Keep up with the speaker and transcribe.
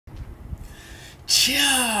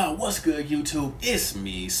Chia, what's good, YouTube? It's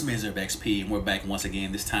me, Smizzer XP, and we're back once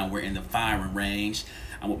again. This time we're in the firing range.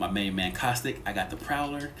 I'm with my main man, Caustic. I got the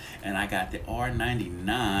Prowler, and I got the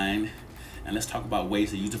R99. And let's talk about ways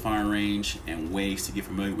to use the firing range and ways to get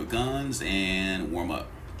familiar with guns and warm up.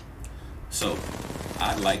 So,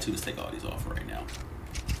 I'd like to just take all these off right now.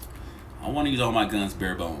 I want to use all my guns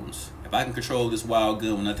bare bones. If I can control this wild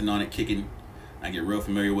gun with nothing on it kicking, I get real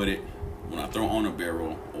familiar with it. When I throw on a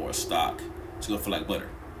barrel or a stock, it's gonna feel like butter.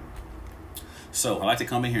 So I like to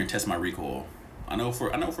come in here and test my recoil. I know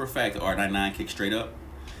for a fact the R99 kicks straight up,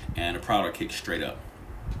 and the Prowler kicks straight up.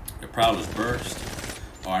 The Prowler's burst,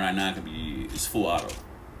 R99 is full auto.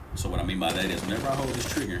 So what I mean by that is whenever I hold this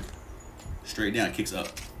trigger straight down, it kicks up.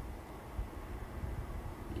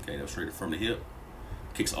 Okay, that's straight from the hip,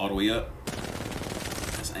 kicks all the way up.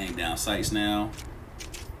 Let's aim down sights now.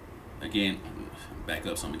 Again, back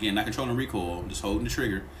up some. Again, not controlling recoil, just holding the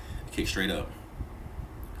trigger. Kick straight up.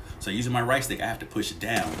 So using my right stick, I have to push it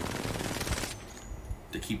down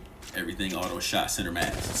to keep everything auto shot center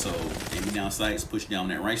mass. So aiming down sights, push down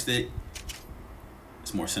that right stick,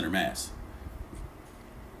 it's more center mass.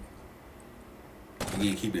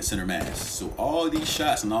 Again, keep it center mass. So all these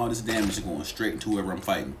shots and all this damage is going straight into whoever I'm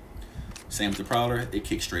fighting. Same with the Prowler, it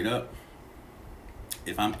kicks straight up.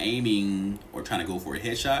 If I'm aiming or trying to go for a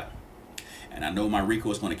headshot, and I know my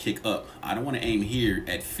recoil is going to kick up, I don't want to aim here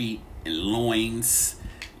at feet and loins,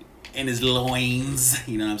 in his loins,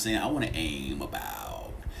 you know what I'm saying? I want to aim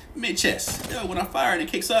about mid-chest. When I fire and it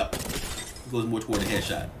kicks up, it goes more toward the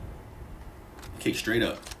headshot. Kick straight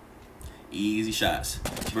up. Easy shots.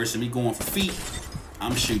 Versus me going for feet,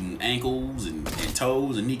 I'm shooting ankles and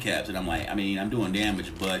toes and kneecaps, and I'm like, I mean, I'm doing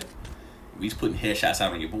damage, but if he's putting headshots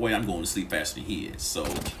out on your boy, I'm going to sleep faster than he is. So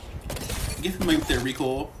get familiar with their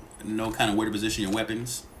recoil. Know kind of where to position your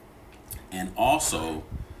weapons. And also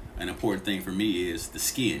an important thing for me is the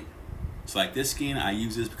skin. So like this skin, I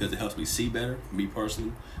use this because it helps me see better, me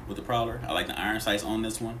personally, with the Prowler. I like the iron sights on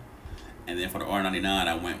this one. And then for the R99,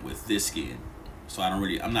 I went with this skin. So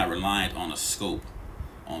I'm not reliant on a scope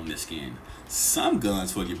on this skin. Some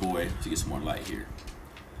guns for your boy, to get some more light here.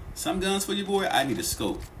 Some guns for your boy, I need a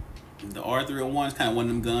scope. The R301 is kind of one of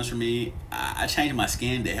them guns for me. I changed my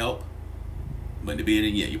skin to help. But the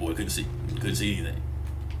beginning, yeah, your boy couldn't see anything.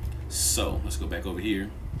 So let's go back over here.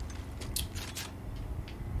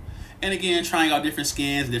 And again, trying out different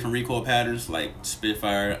skins, different recoil patterns. Like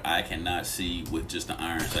Spitfire, I cannot see with just the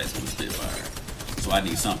iron sights on the Spitfire. So I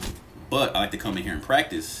need something. But I like to come in here and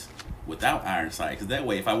practice without iron sights. That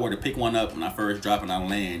way, if I were to pick one up when I first drop and I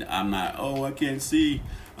land, I'm not, oh, I can't see,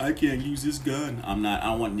 I can't use this gun. I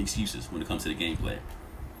don't want any excuses when it comes to the gameplay.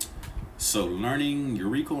 So learning your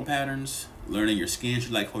recoil patterns, learning your skins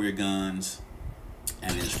you like for your guns,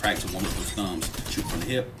 and then just practice warming up those thumbs. Shoot from the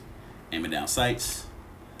hip, aiming down sights,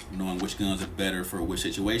 knowing which guns are better for which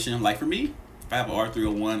situation. Like for me, if I have an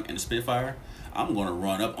R301 and a Spitfire, I'm going to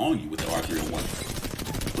run up on you with the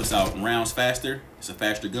R301. Puts out rounds faster, it's a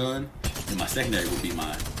faster gun, and my secondary would be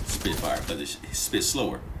my Spitfire because it spits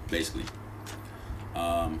slower, basically.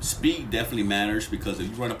 Speed definitely matters because if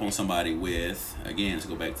you run up on somebody with, again, let's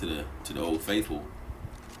go back to the old faithful.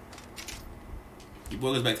 Your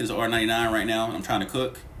boy goes back to this R99 right now, and I'm trying to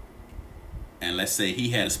cook. And let's say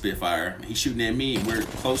he had a Spitfire, he's shooting at me, and we're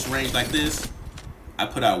close range like this. I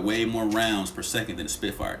put out way more rounds per second than the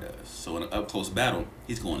Spitfire does. So in an up close battle,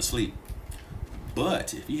 he's going to sleep.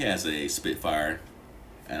 But if he has a Spitfire,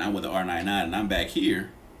 and I'm with the R99, and I'm back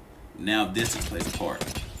here, now distance plays a part.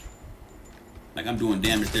 Like I'm doing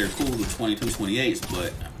damage there cool with 22, 28s,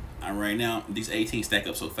 but right now, these 18 stack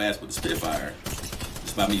up so fast with the Spitfire,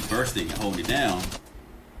 just by me bursting and holding it down,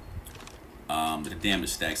 the damage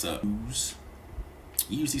stacks up.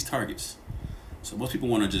 Use these targets. So most people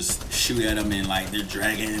want to just shoot at them and like they're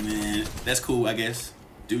dragging them in. That's cool, I guess.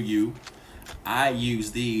 Do you? I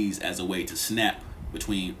use these as a way to snap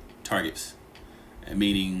between targets.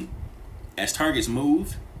 Meaning, as targets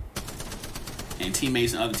move, and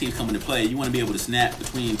teammates and other teams come into play, you want to be able to snap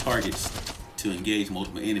between targets to engage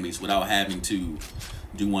multiple enemies without having to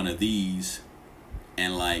do one of these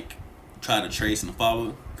and like try to trace and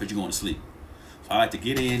follow because you're going to sleep. So I like to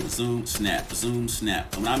get in, zoom, snap, zoom,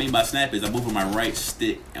 snap. And what I mean by snap is I move with my right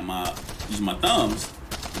stick and using my thumbs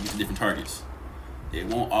to get to different targets. It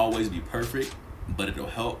won't always be perfect, but it'll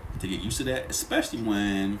help to get used to that, especially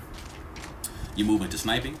when you move into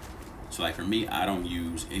sniping. So like for me, I don't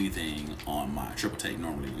use anything on my triple take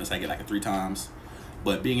normally, unless I get like a 3 times.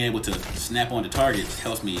 But being able to snap onto targets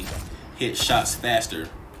helps me hit shots faster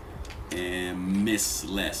and miss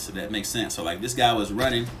less. So that makes sense. So like this guy was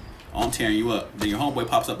running, I'm tearing you up. Then your homeboy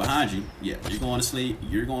pops up behind you. Yeah, you're going to sleep.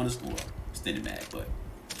 You're going to sleep. extended mag, but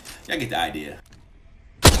y'all get the idea.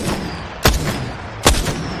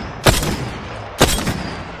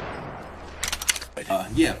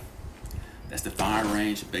 Yeah, that's the firing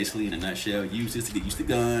range basically in a nutshell. Use this to get used to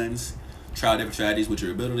guns, try different strategies with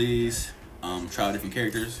your abilities, try different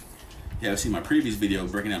characters. If you haven't seen my previous video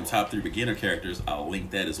breaking down the top 3 beginner characters, I'll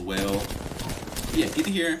link that as well. Yeah, get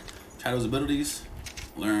in here, try those abilities,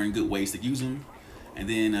 learn good ways to use them, and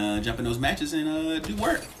then jump in those matches and do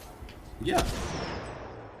work. Yeah.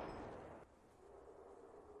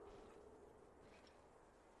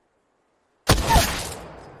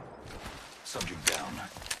 Subject down.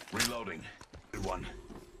 Reloading. Good one.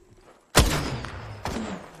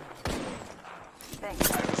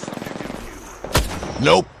 Thanks. I have a subject in view.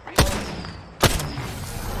 Nope.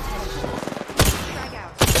 Drag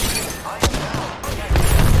out.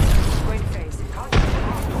 Great face.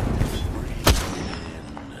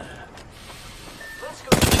 Let's go.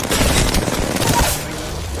 I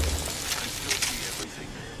still see everything.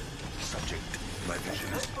 Subject. My vision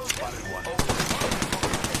is spotted one.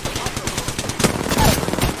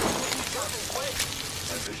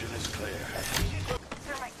 My vision is clear.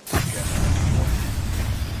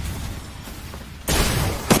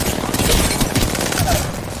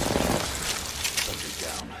 Subject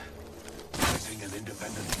down. Placing an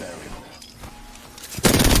independent variable.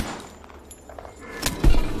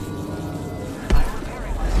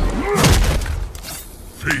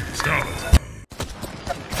 Fatality.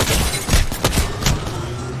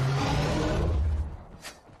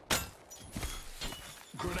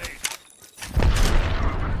 Grenade.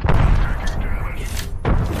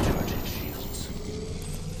 Recharging shields.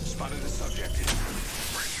 Spotted the subject.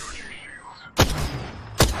 Recharging shields.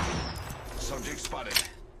 Subject spotted.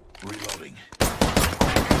 Reloading.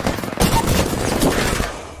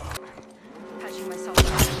 Patching myself.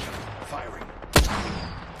 Firing.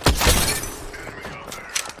 Enemy out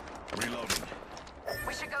there. Reloading.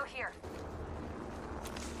 We should go here.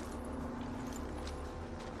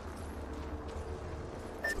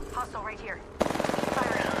 Hostile right here.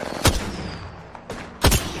 Firing.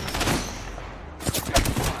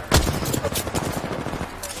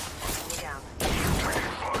 Down.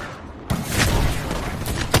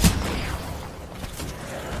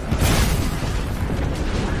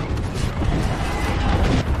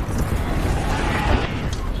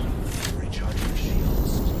 Recharging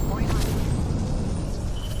shields.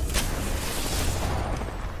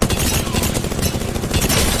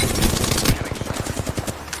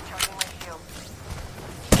 Charging my shield.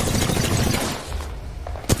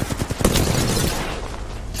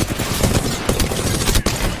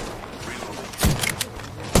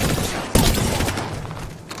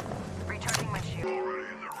 Recharging my shield.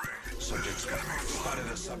 Subject spotted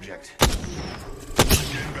a subject.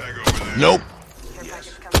 Nope. Care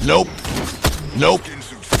package coming. Nope. Nope.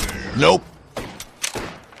 Nope.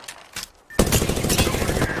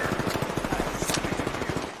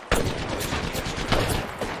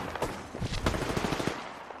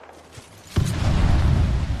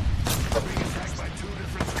 Being attacked by 2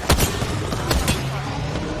 different squads.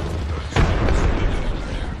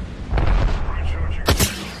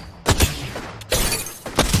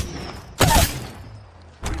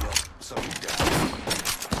 Reload. Subject down.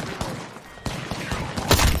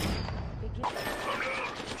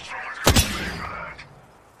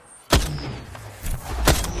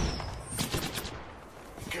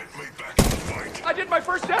 Get me back in the fight. I did my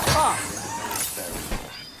first death bomb!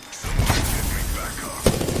 Get me back up.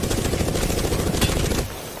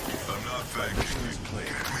 I'm not thanking you.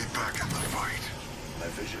 Get me back in the fight. My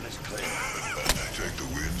vision is clear. Take the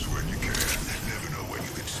wins when you can. Never know when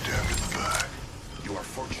you get stabbed in the back. You are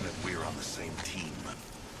fortunate we are on the same team.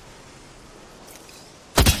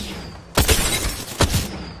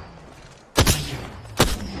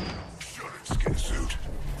 Shut it, skin suit.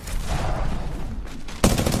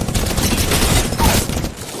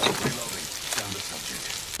 Reloading. Down the subject.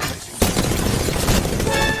 Placing.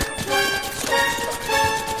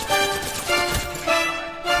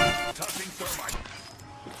 Tossing thermite.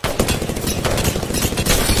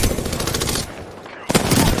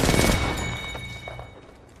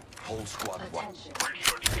 Whole squad one.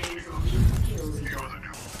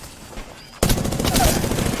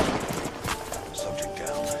 Subject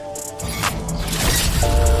down.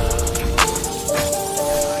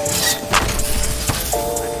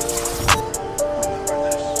 Remember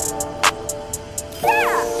this.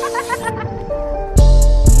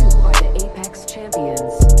 You are the Apex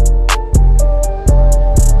Champions.